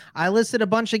week. I listed a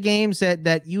bunch of games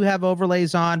that you have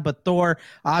overlays on, but Thor,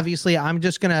 obviously, I'm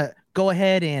just going to go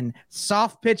ahead and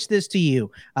soft pitch this to you.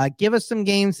 Give us some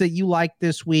games that you like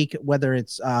this week, whether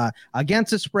it's against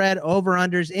the spread,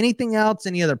 over-unders, anything else,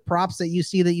 any other props that you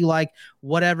see that you like,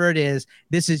 whatever it is.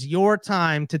 This is your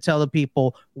time to tell the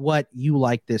people what you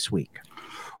like this week.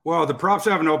 Well, the props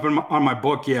haven't opened on my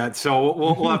book yet, so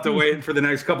we'll have to wait for the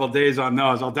next couple of days on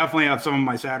those. I'll definitely have some of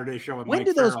my Saturday show with When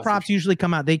do those props usually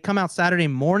come out? They come out Saturday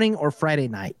morning or Friday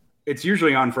night? It's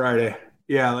usually on Friday.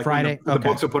 Yeah, like Friday. The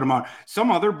books will put them on.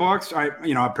 Some other books,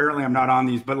 apparently I'm not on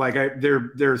these, but like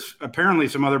there's apparently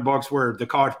some other books where the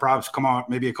college props come out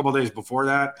maybe a couple of days before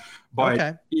that.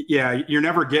 But yeah, you're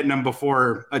never getting them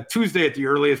before a Tuesday at the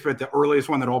earliest, but the earliest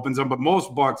one that opens them. But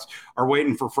most books are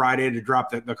waiting for Friday to drop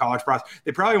the college props.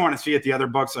 They probably want to see at the other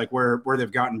books like where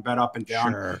they've gotten bet up and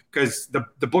down, because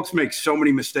the books make so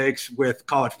many mistakes with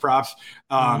college props.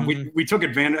 We took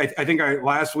advantage. I think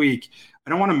last week. I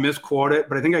don't want to misquote it,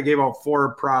 but I think I gave out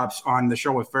 4 props on the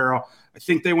show with Farrell. I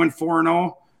think they went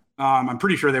 4-0. I'm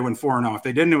pretty sure they went 4-0. If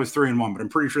they didn't, it was 3-1, but I'm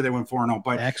pretty sure they went 4-0.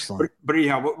 But excellent. But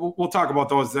yeah, we'll talk about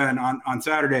those then on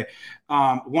Saturday.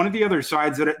 One of the other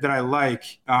sides that I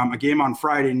like, a game on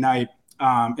Friday night,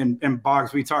 and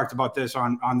Boggs, we talked about this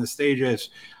on the stages.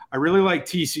 I really like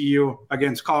TCU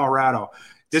against Colorado.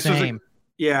 Same.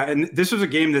 And this was a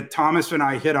game that Thomas and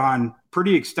I hit on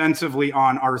pretty extensively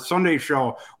on our Sunday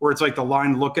show, where it's like the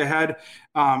line look ahead.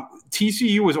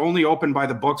 TCU was only opened by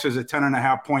the books as a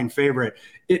 10.5 point favorite.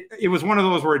 It was one of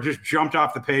those where it just jumped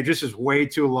off the page. This is way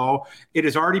too low. It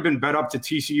has already been bet up to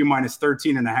TCU minus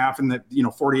 13.5 in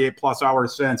the 48 plus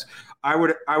hours since. I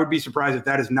would be surprised if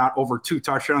that is not over 2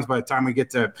 touchdowns by the time we get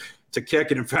to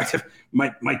kick, and in fact, it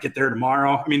might get there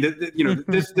tomorrow. I mean,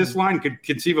 this line could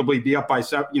conceivably be up by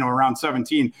around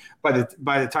 17 by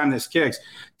the time this kicks.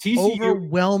 TCU,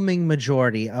 overwhelming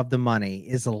majority of the money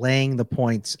is laying the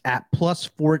points at plus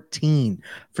 14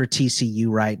 for TCU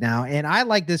right now, and I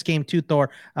like this game too, Thor.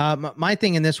 My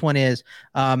thing in this one is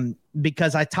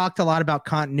because I talked a lot about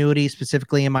continuity,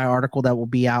 specifically in my article that will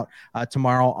be out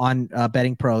tomorrow on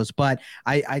Betting Pros. But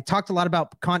I talked a lot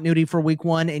about continuity for week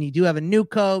 1, and you do have a new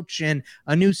coach and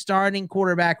a new starting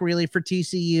quarterback really for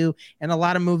TCU and a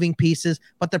lot of moving pieces,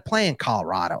 but they're playing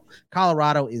Colorado.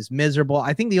 Colorado is miserable.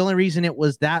 I think the only reason it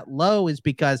was that low is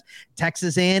because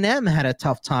Texas A&M had a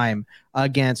tough time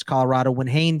against Colorado when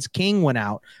Haynes King went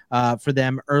out for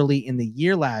them early in the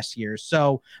year last year.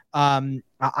 So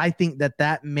I think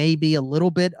that may be a little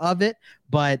bit of it,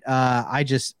 but I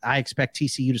expect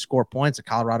TCU to score points and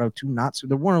Colorado to not. So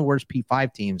they're one of the worst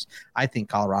P5 teams, I think,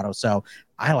 Colorado. So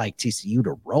I like TCU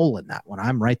to roll in that one.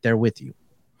 I'm right there with you.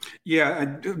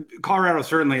 Yeah, Colorado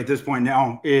certainly at this point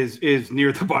now is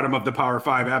near the bottom of the Power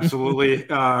 5. Absolutely.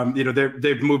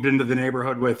 They've moved into the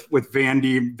neighborhood with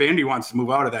Vandy. Vandy wants to move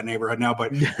out of that neighborhood now,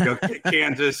 but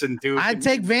Kansas and Duke. I'd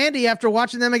take Vandy after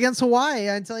watching them against Hawaii.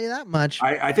 I'd tell you that much.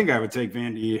 I think I would take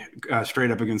Vandy straight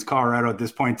up against Colorado at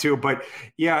this point too. But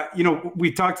yeah,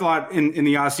 we talked a lot in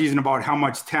the off season about how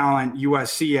much talent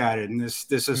USC added in this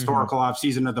historical off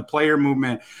season of the player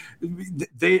movement.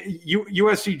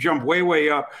 USC jumped way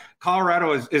up.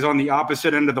 Colorado is on the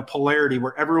opposite end of the polarity,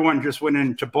 where everyone just went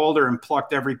into Boulder and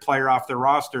plucked every player off their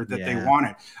roster that they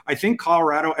wanted. I think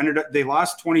Colorado they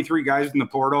lost 23 guys in the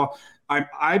portal.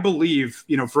 I believe,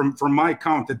 from my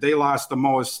count, that they lost the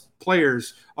most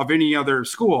players of any other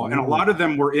school. And a lot of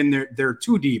them were in their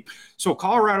too deep. So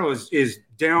Colorado is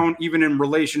down even in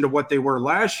relation to what they were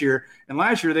last year. And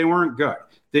last year they weren't good.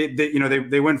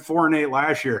 They went 4-8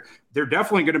 last year. They're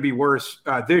definitely going to be worse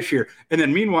this year. And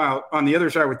then meanwhile, on the other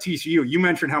side with TCU, you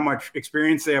mentioned how much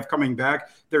experience they have coming back.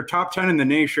 They're top 10 in the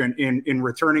nation in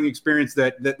returning experience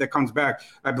that comes back.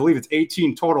 I believe it's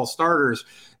 18 total starters.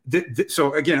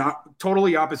 So again,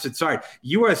 totally opposite side.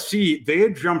 USC, they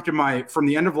had jumped from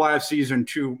the end of last season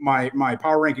to my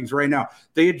power rankings right now.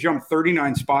 They had jumped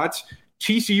 39 spots.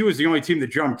 TCU is the only team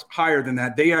that jumped higher than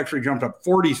that. They actually jumped up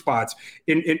 40 spots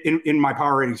in my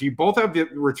power ratings. You both have the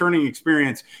returning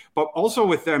experience, but also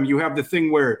with them, you have the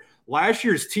thing where last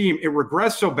year's team, it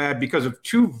regressed so bad because of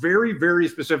two very, very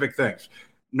specific things.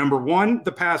 Number one,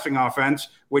 the passing offense,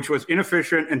 which was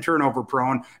inefficient and turnover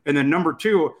prone. And then number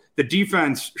two, the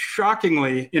defense,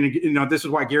 shockingly, this is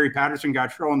why Gary Patterson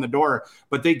got shown the door,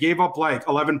 but they gave up like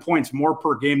 11 points more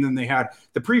per game than they had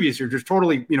the previous year, just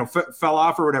totally, fell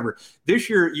off or whatever. This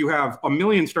year, you have a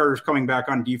million starters coming back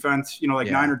on defense,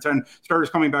 9 or 10 starters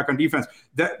coming back on defense.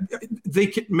 That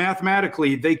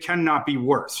mathematically, they cannot be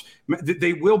worse.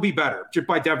 They will be better. Just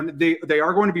by definition, they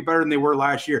are going to be better than they were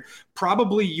last year.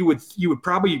 Probably you would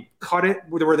probably cut it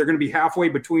where they're going to be halfway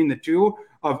between the two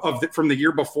from the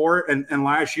year before and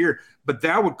last year, but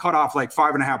that would cut off like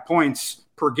 5.5 points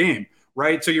per game,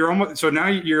 right? So now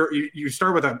you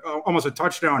start with almost a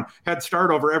touchdown head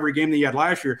start over every game that you had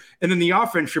last year, and then the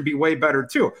offense should be way better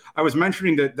too. I was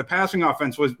mentioning that the passing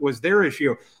offense was their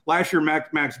issue last year.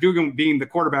 Max Duggan being the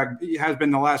quarterback has been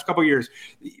the last couple of years.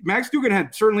 Max Duggan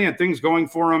certainly had things going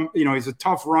for him. He's a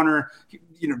tough runner,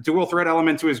 dual threat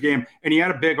element to his game, and he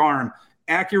had a big arm.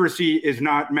 Accuracy is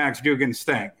not Max Duggan's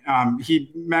thing.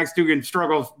 Max Duggan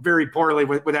struggles very poorly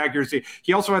with accuracy.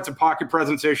 He also had some pocket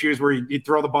presence issues where he'd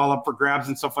throw the ball up for grabs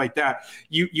and stuff like that.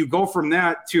 You go from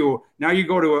that to now you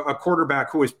go to a quarterback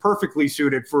who is perfectly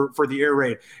suited for the air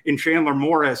raid in Chandler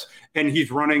Morris, and he's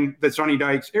running the Sonny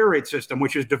Dykes air raid system,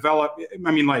 which is developed.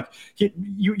 I mean,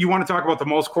 you want to talk about the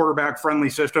most quarterback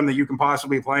friendly system that you can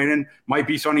possibly play in might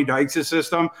be Sonny Dykes'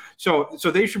 system. So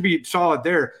they should be solid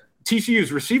there.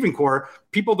 TCU's receiving core,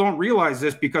 people don't realize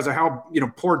this because of how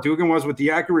poor Duggan was with the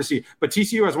accuracy, but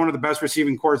TCU has one of the best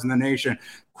receiving cores in the nation.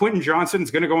 Quentin Johnson's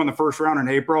going to go in the first round in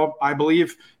April, I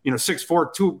believe.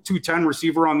 6'4", 210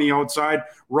 receiver on the outside,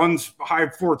 runs high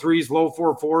 4.3s, low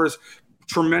 4.4s,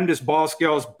 tremendous ball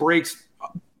skills, breaks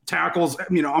tackles.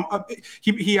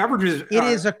 He averages. It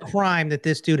is a crime that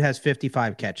this dude has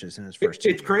 55 catches in his first.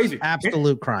 It's crazy.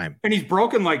 Absolute crime. And he's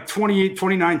broken like 28,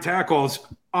 29 tackles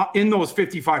in those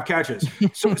 55 catches.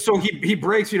 So he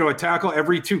breaks, a tackle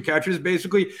every 2 catches,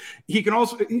 basically. He can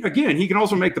also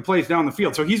make the plays down the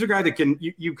field. So he's a guy that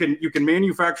you can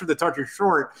manufacture the touches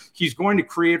short. He's going to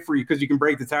create for you because you can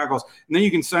break the tackles, and then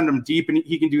you can send him deep, and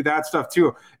he can do that stuff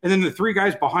too. And then the 3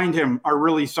 guys behind him are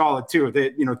really solid too.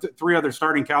 They, 3 other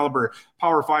starting caliber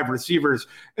Power 5 receivers.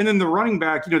 And then the running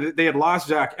back, they had lost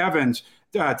Zach Evans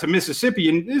to Mississippi,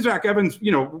 and Zach Evans,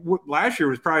 last year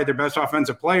was probably their best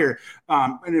offensive player,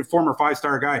 and a former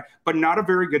 5-star guy, but not a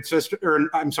very good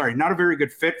not a very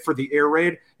good fit for the air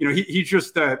raid. He's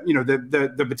just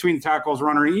the between the tackles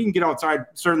runner. He can get outside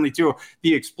certainly too,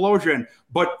 the explosion,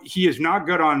 but he is not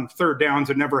good on third downs.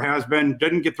 It never has been.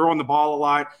 Didn't get throwing the ball a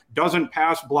lot. Doesn't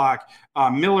pass block.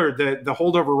 Miller, the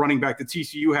holdover running back that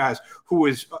TCU has, who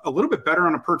is a little bit better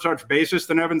on a per touch basis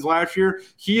than Evans last year.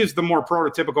 He is the more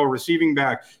prototypical receiving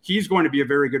back. He's going to be a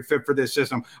very good fit for this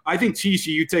system. I think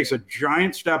TCU takes a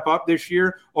giant step up this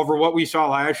year over what we saw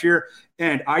last year.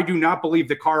 And I do not believe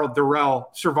that Carl Durrell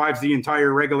survives the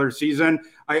entire regular season.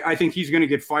 I think he's going to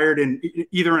get fired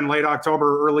either in late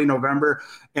October or early November.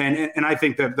 And I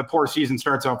think that the poor season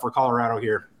starts out for Colorado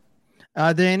here.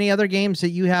 Are there any other games that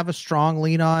you have a strong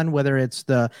lean on, whether it's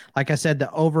like I said, the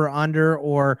over under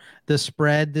or the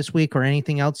spread this week, or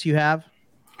anything else you have?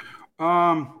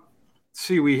 Let's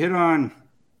see, we hit on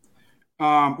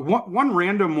one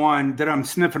random one that I'm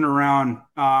sniffing around.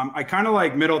 I kind of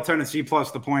like Middle Tennessee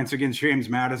plus the points against James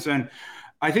Madison.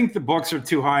 I think the books are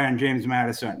too high on James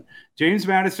Madison. James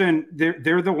Madison,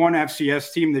 they're the one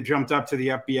FCS team that jumped up to the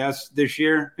FBS this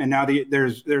year, and now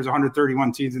there's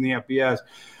 131 teams in the FBS.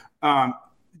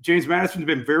 James Madison's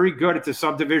been very good at the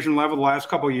subdivision level the last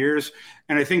couple of years,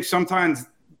 and I think sometimes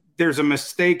there's a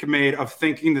mistake made of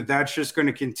thinking that that's just going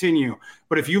to continue.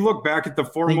 But if you look back at the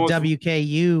foremost,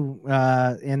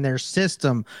 WKU in their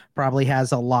system probably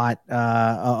has a lot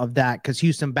of that, because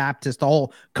Houston Baptist, the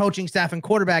whole coaching staff and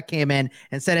quarterback, came in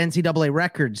and set NCAA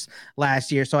records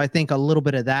last year. So I think a little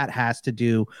bit of that has to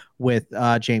do with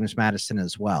James Madison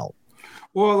as well.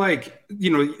 Well, like,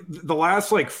 the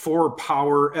last like 4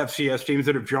 power FCS teams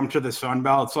that have jumped to the Sun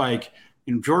Belt, it's like,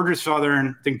 Georgia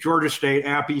Southern, I think Georgia State,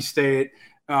 Appy State,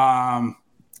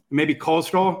 maybe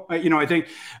Coastal. I think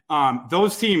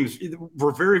those teams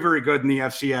were very, very good in the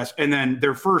FCS, and then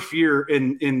their first year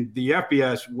in the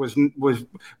FBS was,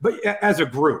 but as a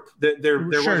group, there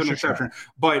was an exception,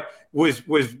 but was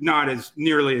not as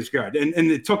nearly as good, and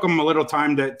it took them a little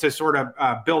time to sort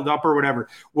of build up or whatever.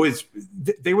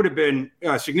 They would have been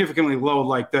significantly low,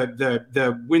 like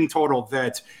the win total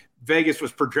that Vegas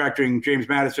was projecting James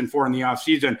Madison for in the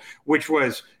offseason, which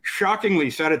was shockingly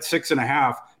set at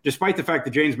 6.5, despite the fact that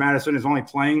James Madison is only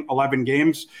playing 11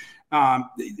 games.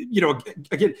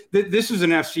 Again, this is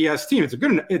an FCS team. It's a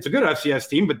good FCS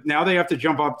team, but now they have to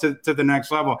jump up to the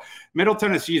next level. Middle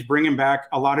Tennessee is bringing back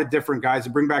a lot of different guys. They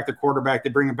bring back the quarterback. They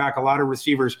bring back a lot of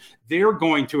receivers. They're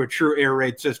going to a true air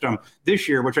raid system this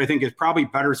year, which I think is probably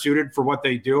better suited for what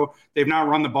they do. They've not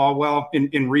run the ball well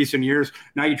in recent years.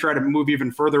 Now you try to move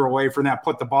even further away from that,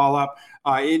 put the ball up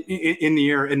in the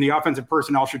air, and the offensive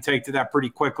personnel should take to that pretty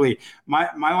quickly. My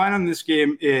line on this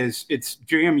game is it's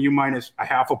JMU minus a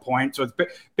half a point. So it's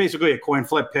basically a coin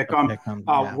flip pick 'em.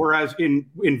 Whereas in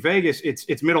Vegas,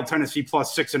 it's Middle Tennessee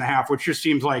plus 6.5, which just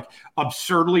seems like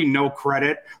absurdly no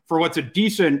credit for what's a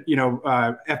decent,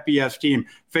 FBS team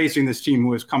facing this team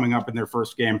who is coming up in their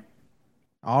first game.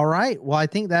 All right. Well, I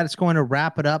think that is going to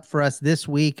wrap it up for us this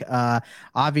week.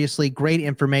 Obviously, great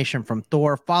information from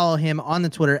Thor. Follow him on the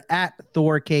Twitter at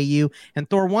ThorKU. And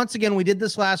Thor, once again, we did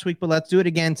this last week, but let's do it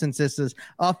again since this is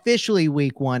officially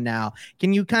week 1 now.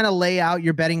 Can you kind of lay out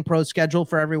your Betting Pro schedule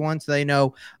for everyone so they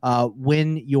know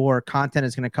when your content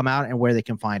is going to come out and where they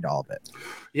can find all of it?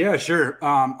 Yeah, sure.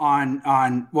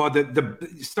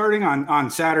 Starting on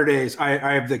Saturdays,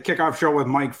 I have the kickoff show with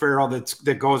Mike Farrell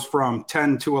that goes from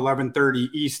 10 to 11:30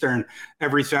 Eastern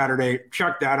every Saturday.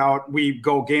 Check that out. We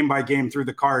go game by game through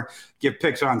the card, give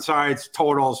picks on sides,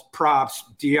 totals, props,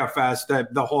 DFS,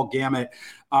 the whole gamut.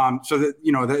 So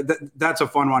that that's a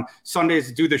fun one.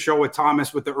 Sundays, do the show with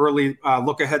Thomas with the early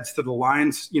look aheads to the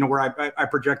lines, where I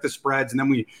project the spreads, and then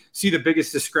we see the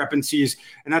biggest discrepancies.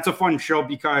 And that's a fun show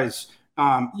because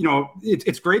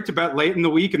it's great to bet late in the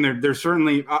week, and there's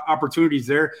certainly opportunities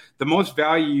there. The most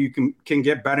value you can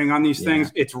get betting on these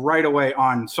things, it's right away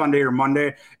on Sunday or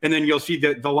Monday, and then you'll see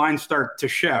the lines start to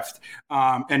shift.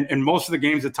 And most of the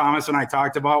games that Thomas and I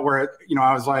talked about, where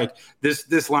I was like,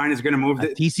 this line is going to move. The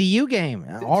TCU game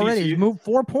already TCU, moved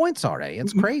 4 points already.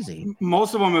 It's crazy.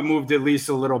 Most of them have moved at least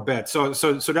a little bit. So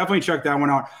definitely check that one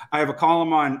out. I have a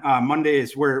column on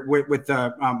Mondays where with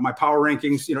my power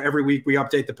rankings. Every week we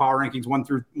update the power rankings 1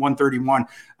 through 131.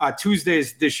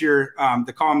 Tuesdays this year,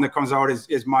 the column that comes out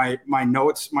is my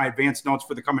notes, my advanced notes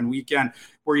for the coming weekend,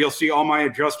 where you'll see all my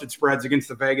adjusted spreads against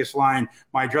the Vegas line,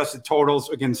 my adjusted totals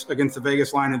against the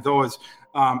Vegas line of those.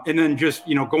 And then just,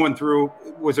 going through,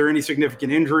 was there any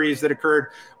significant injuries that occurred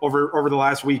over the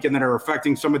last weekend that are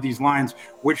affecting some of these lines?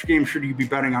 Which game should you be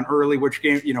betting on early? Which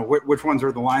game, which ones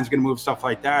are the lines going to move, stuff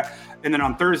like that. And then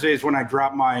on Thursdays, when I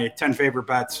drop my 10 favorite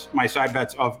bets, my side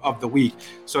bets of the week.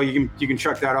 So you can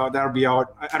check that out. That'll be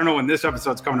out. I don't know when this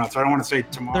episode's coming out, so I don't want to say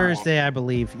tomorrow. Thursday, I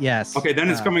believe. Yes. Okay. Then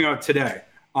it's coming out today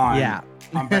on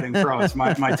Betting Pro. It's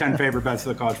my 10 favorite bets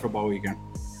of the college football weekend.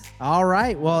 All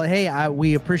right. Well, hey,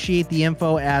 we appreciate the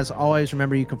info as always.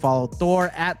 Remember, you can follow Thor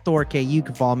at ThorK. You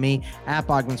can follow me at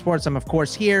Bogman Sports. I'm, of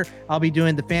course, here. I'll be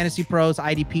doing the Fantasy Pros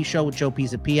IDP show with Joe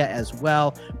Pisapia as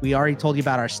well. We already told you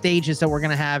about our stages that we're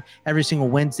going to have every single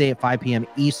Wednesday at 5 p.m.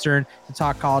 Eastern to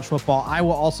talk college football. I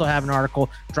will also have an article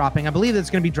dropping. I believe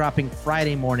it's going to be dropping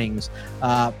Friday mornings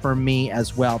for me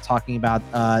as well, talking about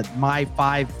my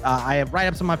 5. I have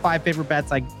write-ups on my 5 favorite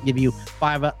bets. I give you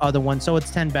 5 other ones. So it's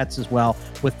 10 bets as well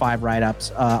with 5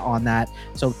 write-ups on that.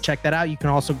 So check that out. You can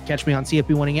also catch me on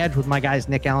CFP Winning Edge with my guys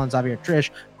Nick Allen, Xavier Trish,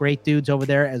 great dudes over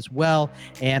there as well,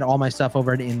 and all my stuff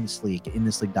over at In This League,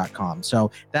 inthisleague.com. So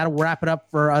that'll wrap it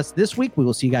up for us this week. We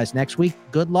will see you guys next week.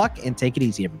 Good luck and take it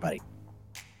easy, everybody.